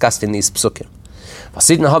being discussed in these psukim?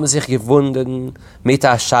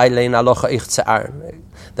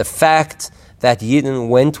 The fact that Yidden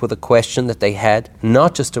went with a question that they had,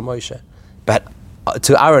 not just to Moshe, but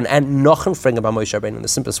to Aaron and Nochen Fring about Moshe Rabbeinu. The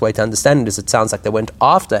simplest way to understand it is it sounds like they went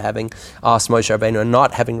after having asked Moshe Rabbeinu and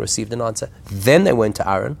not having received an answer. Then they went to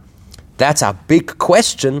Aaron. That's our big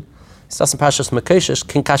question.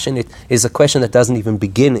 Kinkashin is a question that doesn't even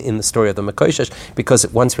begin in the story of the Mekoshesh, because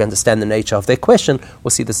once we understand the nature of their question,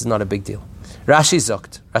 we'll see this is not a big deal.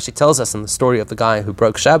 Rashi tells us in the story of the guy who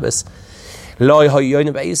broke Shabbos,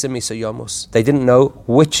 they didn't know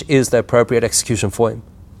which is the appropriate execution for him.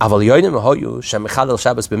 But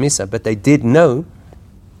they did know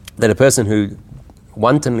that a person who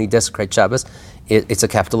wantonly desecrates Shabbos, it's a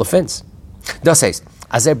capital offense. Das heißt,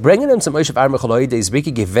 as they're bringing him to Moshe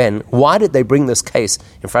Aaron, why did they bring this case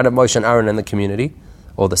in front of Moshe and Aaron and the community,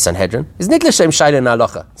 or the Sanhedrin? It's not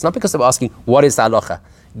because they were asking, what is the halacha?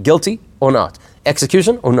 Guilty or not?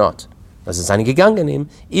 Execution or not? They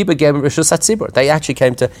actually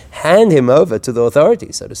came to hand him over to the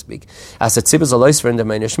authorities, so to speak, as that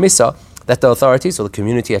the authorities, or the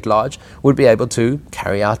community at large, would be able to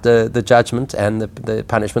carry out the judgment and the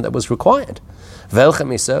punishment that was required. So in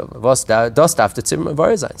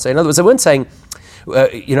other words, they weren't saying,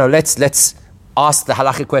 let's ask the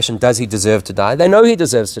halachic question, does he deserve to die? They know he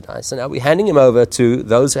deserves to die. So now we're handing him over to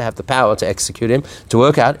those who have the power to execute him, to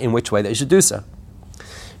work out in which way they should do so.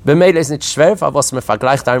 So if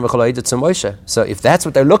that's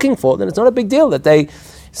what they're looking for, then it's not a big deal that they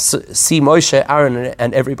see Moshe, Aaron,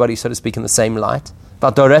 and everybody, so to speak, in the same light.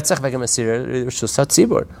 Because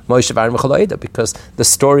the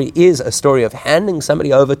story is a story of handing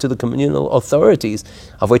somebody over to the communal authorities,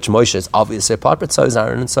 of which Moshe is obviously a part, but so is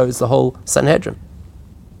Aaron, and so is the whole Sanhedrin.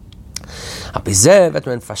 And that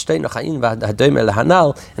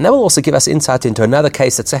will also give us insight into another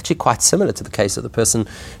case that's actually quite similar to the case of the person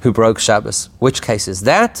who broke Shabbos. Which case is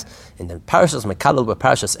that? In the Parashas Mekalel, but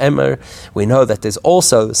Parashas Emer, we know that there's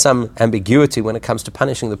also some ambiguity when it comes to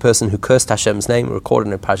punishing the person who cursed Hashem's name,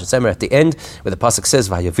 recorded in Parashas Emer at the end, where the pasuk says,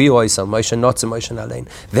 "Vayaviu Oisam Moshe, not to Moshe Alein."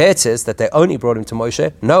 There it says that they only brought him to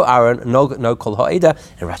Moshe, no Aaron, no Kol Ha'eda,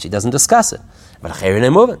 and Rashi doesn't discuss it. But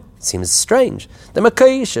it seems strange. The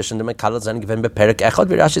Mekoshesh and the Mekalel are given beperek echad.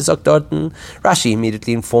 Rashi sagt dorten. Rashi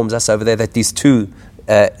immediately informs us over there that these two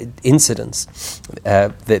incidents,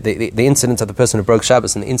 the incident of the person who broke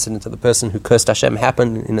Shabbos and the incident of the person who cursed Hashem,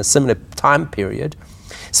 happened in a similar time period.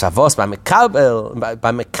 So by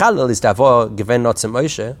Mekalel is davor given not to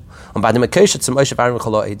Moshe, and by the Mekoshesh to Moshe Aaron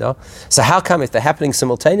Kol Ha'eda. So how come, if they're happening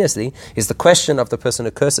simultaneously, is the question of the person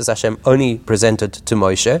who curses Hashem only presented to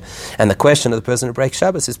Moshe, and the question of the person who breaks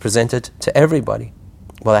Shabbos is presented to everybody?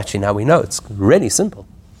 Well, actually, now we know it's really simple.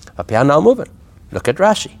 Look at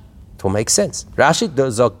Rashi. It will make sense.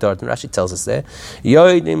 Rashi tells us there,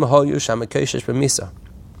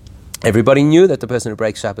 everybody knew that the person who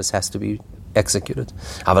breaks Shabbos has to be executed.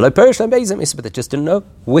 But they just didn't know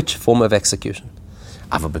which form of execution.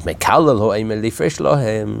 But with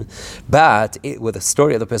the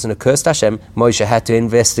story of the person who cursed Hashem, Moshe had to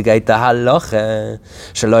investigate the halacha.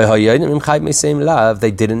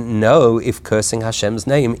 They didn't know if cursing Hashem's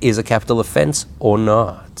name is a capital offense or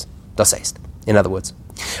not. In other words,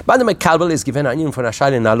 by the Mekalel is given onion for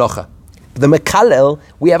Nashal in halacha. The Mekalel,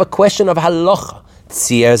 we have a question of halacha.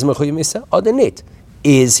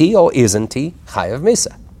 Is he or isn't he chayav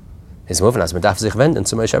misa?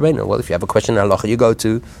 Well, if you have a question in halacha, you go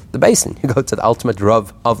to the basin, you go to the ultimate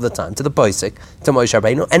Rav of the time, to the posek, to Moshe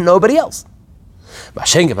Rabbeinu, and nobody else.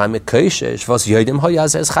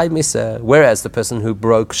 Whereas the person who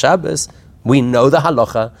broke Shabbos, we know the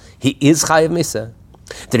halacha, he is chayav misa.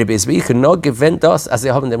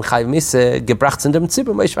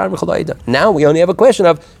 Now we only have a question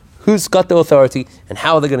of who's got the authority and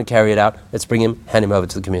how are they going to carry it out. Let's hand him over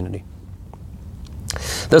to the community.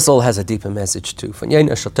 This all has a deeper message too. The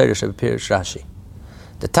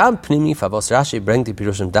Tam Pnimi Favos Rashi bring the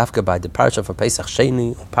Pirushim Dafka by the Parasha for Pesach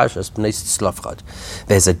Sheni or Parashas Bnei Tzlafchad.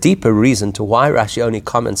 There's a deeper reason to why Rashi only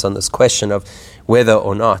comments on this question of whether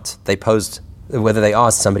or not they asked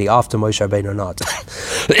somebody after Moshe Rabbeinu or not.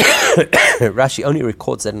 Rashi only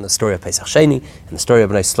records that in the story of Pesach Sheni and the story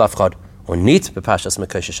of Bnei Tzlafchad, or nit b'Parshas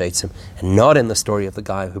Mekoshesh Eitzim, and not in the story of the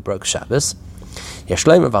guy who broke Shabbos. It's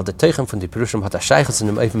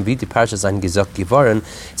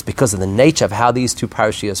because of the nature of how these two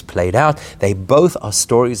parashiyos played out. They both are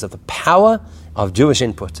stories of the power of Jewish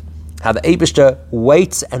input. How the Eibishter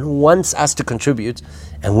waits and wants us to contribute,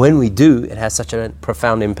 and when we do, it has such a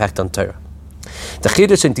profound impact on Torah. The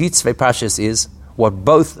Chidush in these two parashiyos is what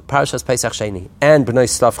both Parashas Pesach Sheni and Bnei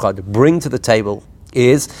Tzlafchad bring to the table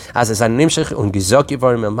is as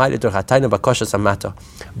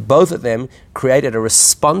both of them created a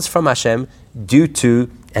response from Hashem due to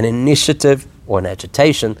an initiative or an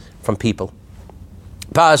agitation from people.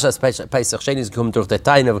 What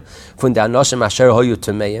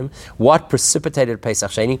precipitated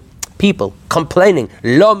Pesach Sheni? People complaining.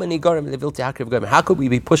 How could we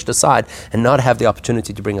be pushed aside and not have the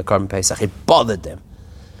opportunity to bring a Korban Pesach? It bothered them.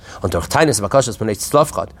 Likewise,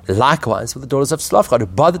 with the daughters of Tzlofchad,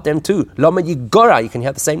 it bothered them too. You can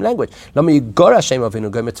hear the same language.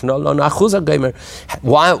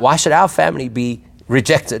 Why should our family be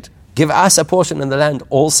rejected? Give us a portion in the land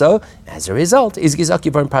also. As a result, they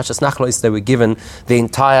were given the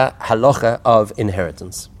entire halacha of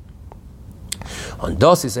inheritance. Und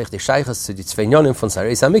das ist echt die Scheiches zu die zwei Nyonim von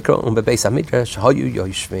Sareis HaMikra und Bebeis HaMidrash hayu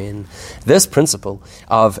yoshvin. This principle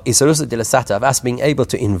of Isarusa Dilasata, of us being able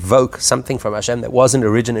to invoke something from Hashem that wasn't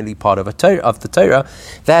originally part of the Torah,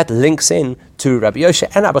 that links in to Rabbi Yoshe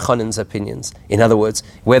and Abba Chanan's opinions. In other words,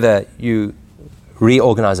 whether you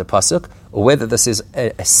reorganize a pasuk or whether this is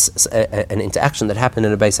an interaction that happened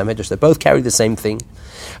in a Beis HaMidrash, they both carry the same thing.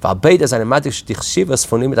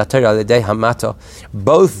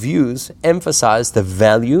 Both views emphasize the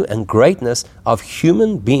value and greatness of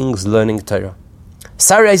human beings learning Torah.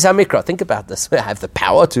 Sareis HaMikra, think about this. We have the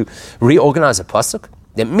power to reorganize a pasuk.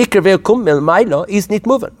 The mikra ve'kum milmailo is nit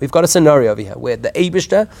moving. We've got a scenario over here where the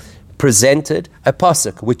Eibishter presented a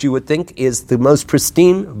pasuk, which you would think is the most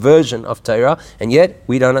pristine version of Torah, and yet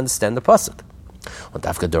we don't understand the pasuk.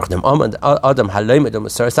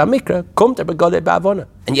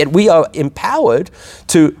 And yet we are empowered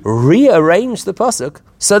to rearrange the pasuk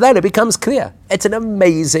so that it becomes clear. It's an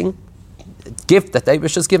amazing gift that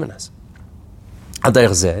David has given us.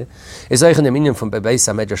 Likewise, if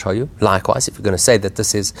you're going to say that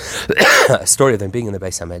this is a story of them being in the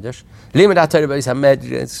Beis HaMedrash,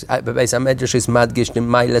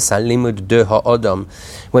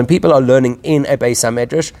 when people are learning in a Beis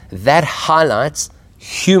HaMedrash, that highlights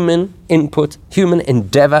human input, human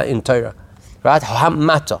endeavor in Torah, right?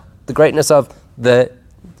 Hamata, the greatness of the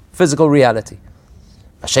physical reality.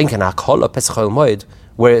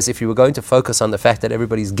 Whereas if you were going to focus on the fact that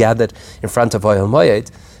everybody's gathered in front of Ohel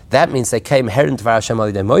Moed, that means they came Herren Dvar Hashem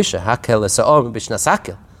al Yidei Moshe, Hakel Esa'om B'Shnas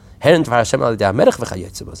Hakel, Herren Dvar Hashem al Yidei HaMelech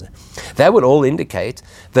V'Chayotze B'Zeh. That would all indicate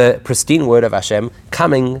the pristine word of Hashem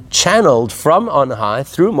coming channeled from on high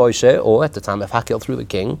through Moshe, or at the time of Hakel through the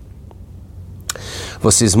king.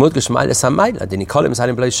 If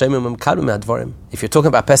you're talking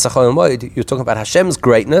about Pesach Ohel Moed, you're talking about Hashem's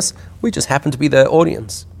greatness. We just happen to be the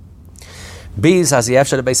audience. In fact,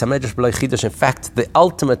 the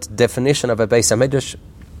ultimate definition of a Beis HaMedrash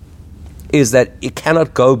is that it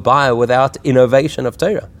cannot go by without innovation of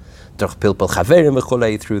Torah. Through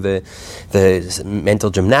the mental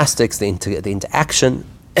gymnastics, the interaction,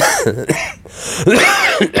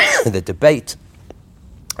 the debate,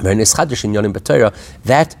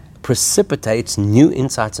 that precipitates new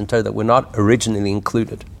insights in Torah that were not originally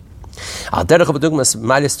included. This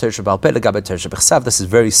is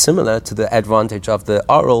very similar to the advantage of the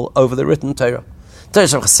oral over the written Torah. The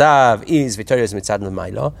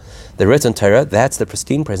written Torah, that's the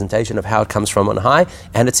pristine presentation of how it comes from on high,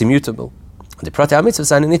 and it's immutable.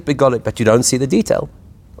 But you don't see the detail.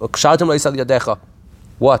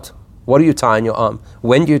 What? What do you tie on your arm?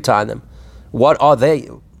 When do you tie them? What are they?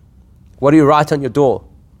 What do you write on your door?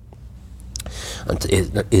 And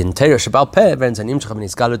in Torah Shabbal Peh,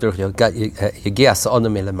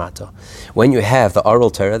 when you have the oral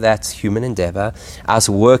Torah, that's human endeavor, us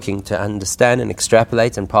working to understand and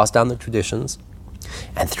extrapolate and pass down the traditions.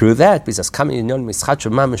 And through that, to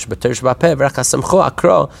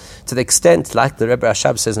the extent, like the Rebbe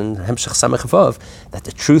Rashab says in Hemshech Samech Vav, that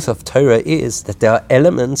the truth of Torah is that there are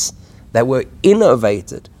elements that were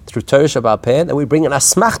innovated through Torah Shabbal Peh, that we bring an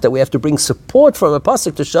asmachta, we have to bring support from a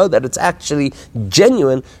pasuk to show that it's actually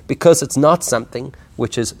genuine, because it's not something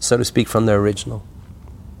which is, so to speak, from the original.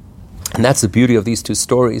 And that's the beauty of these two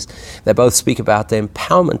stories. They both speak about the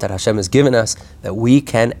empowerment that Hashem has given us, that we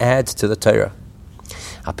can add to the Torah.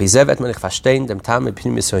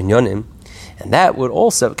 And that would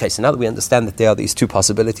also, okay, so now that we understand that there are these two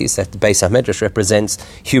possibilities, that the Beis HaMedrash represents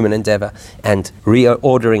human endeavor and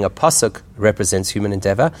reordering a pasuk represents human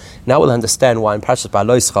endeavor, now we'll understand why in Parshas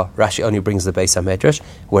Ba'aloischa Rashi only brings the Beis HaMedrash,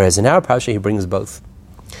 whereas in our Parsha he brings both.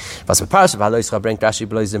 In the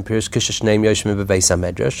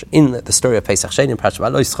story of Pesach Sheni in Parshas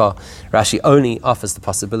Ba'aloischa, Rashi only offers the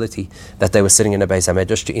possibility that they were sitting in a Beis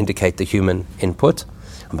HaMedrash to indicate the human input.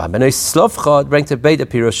 And by Bnei Slavchad bring to Beida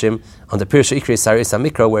Pirushim on the Pirusha Ikri Saris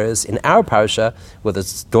Mikra, whereas in our parasha, with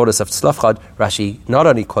the daughters of Slavchad, Rashi not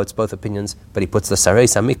only quotes both opinions, but he puts the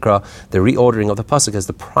Saris Mikra, the reordering of the pasuk, as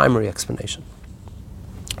the primary explanation.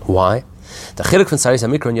 Why? The chilek from Saris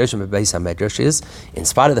Mikra and Yoshim Beis HaMedrash is, in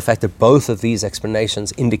spite of the fact that both of these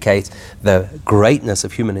explanations indicate the greatness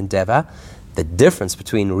of human endeavor, the difference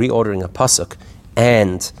between reordering a pasuk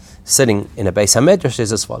and sitting in a Beis HaMedrash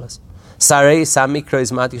is as follows. Saris Mikra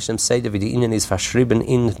is madgishem seder v'di inyan is vashriben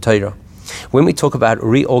in Torah. When we talk about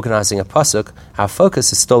reorganizing a pasuk, our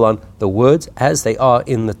focus is still on the words as they are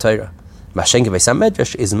in the Torah. Mashenke Beis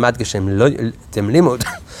HaMedrash is madgishem dem limud.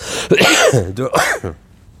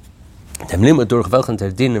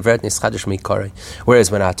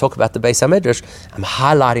 Whereas when I talk about the Beis HaMedrash, I'm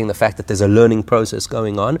highlighting the fact that there's a learning process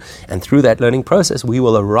going on, and through that learning process we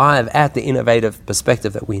will arrive at the innovative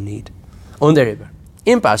perspective that we need.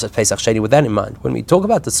 In Parashat Pesach Sheni, with that in mind, when we talk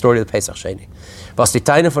about the story of the Pesach Sheni,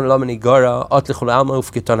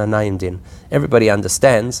 everybody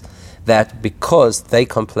understands that because they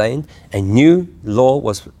complained, a new law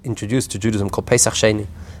was introduced to Judaism called Pesach Sheni.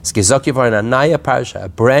 A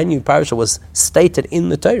brand new parasha was stated in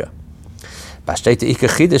the Torah. So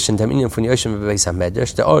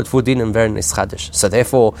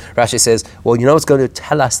therefore, Rashi says, well, you know what's going to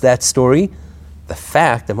tell us that story? The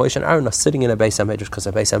fact that Moshe and Aaron are sitting in a Beis HaMedrash, because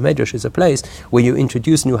a Beis HaMedrash is a place where you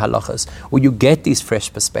introduce new halachas, where you get these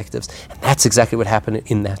fresh perspectives. And that's exactly what happened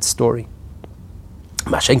in that story.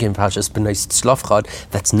 That's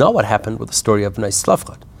not what happened with the story of Bnei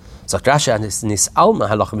Slavchad.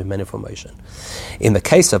 In the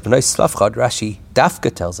case of Bnei Slavchad, Rashi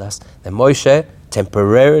Dafka tells us that Moshe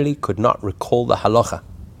temporarily could not recall the halacha.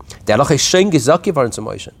 The halacha is shein gezakiv worden zu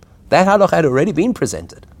Moshe. That halacha had already been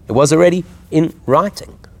presented. It was already in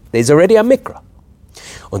writing. There's already a mikra.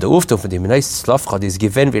 Und der Auftrag von dem Bnei Slavchad is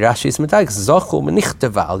given, wie Rashi is mitayg, zachu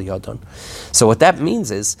menichteva al yadon. So what that means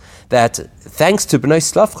is that thanks to Bnei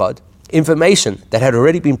Slavchad, information that had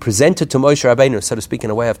already been presented to Moshe Rabbeinu, so to speak, in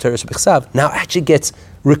a way of Torah Shebechsav, now actually gets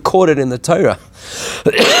recorded in the Torah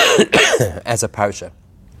as a parasha.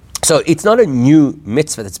 So it's not a new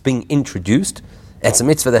mitzvah that's being introduced. It's a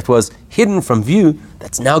mitzvah that was hidden from view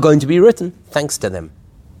that's now going to be written thanks to them.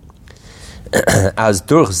 As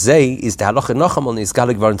durch sie ist der Halacha noch einmal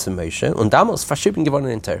nisgalig geworden zu Moshe und damals verschieben geworden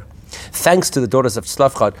in Torah. Thanks to the daughters of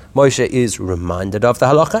Slavchad, Moshe is reminded of the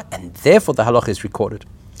halacha, and therefore the halacha is recorded.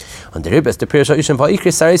 On the Ribbis, the Pirusha Ishim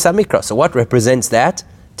Va'ikri Saris HaMikra. So what represents that?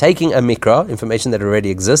 Taking a mikra, information that already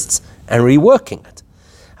exists, and reworking it.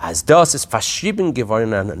 As das ist verschieben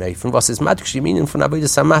geworden an Neifen, was ist madgish yeminin von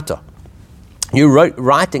Avodas Hamata. You're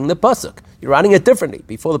writing the pasuk. You're writing it differently.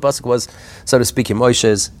 Before the pasuk was, so to speak, in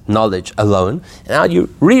Moshe's knowledge alone. And now you're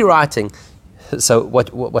rewriting. So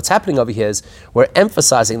what's happening over here is we're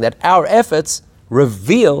emphasizing that our efforts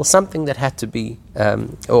reveal something that had to be,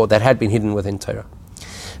 or that had been hidden within Torah.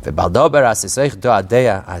 But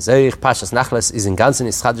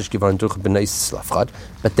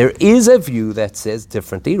there is a view that says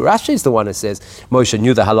differently. Rashi is the one who says Moshe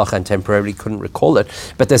knew the halacha and temporarily couldn't recall it.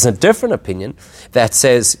 But there's a different opinion that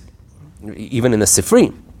says, even in the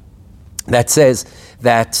Sifri, that says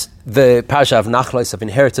that the parasha of Nachlos, of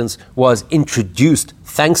inheritance, was introduced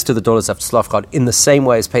thanks to the daughters of Slavchad in the same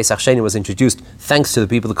way as Pesach Sheni was introduced thanks to the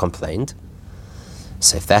people who complained.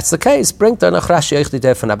 So if that's the case, bring Donach Rashi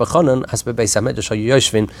Eichdideh von Abachonon as Beis HaMedrash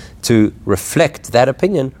Yoshvin to reflect that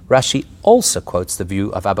opinion. Rashi also quotes the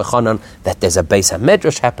view of Abachonon that there's a Beis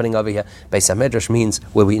HaMedrash happening over here. Beis HaMedrash means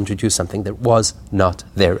where we introduce something that was not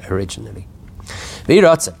there originally. So the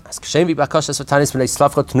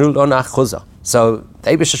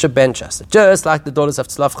Eibusha should bench us, just like the daughters of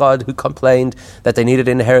Tzlafchad who complained that they needed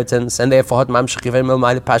inheritance, and therefore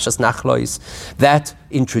that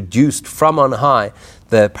introduced from on high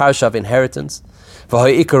the parasha of inheritance. Not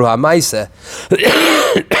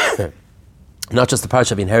just the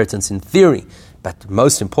parasha of inheritance in theory, but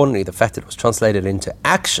most importantly the fact that it was translated into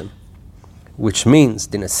action, which means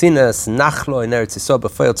the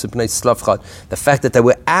fact that they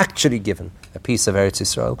were actually given a piece of Eretz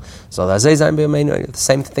Yisrael. So the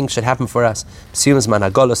same thing should happen for us. Now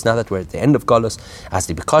that we're at the end of Golus, as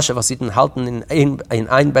the Bekosha was eaten halten in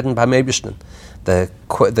einbetten beim Eibishten. The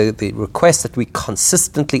request that we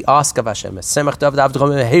consistently ask of Hashem to send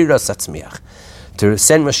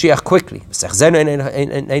Mashiach quickly,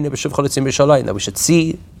 that we should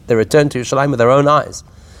see the return to Yerushalayim with our own eyes.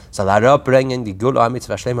 So that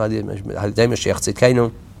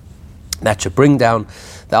should bring down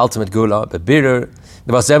the ultimate gula,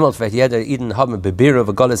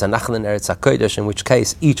 in which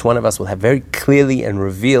case each one of us will have very clearly and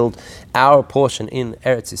revealed our portion in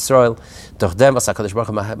Eretz Yisrael.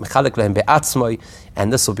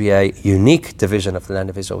 And this will be a unique division of the land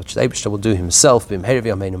of Israel, which the Eibishter will do himself.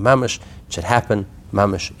 It should happen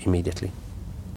mamash immediately.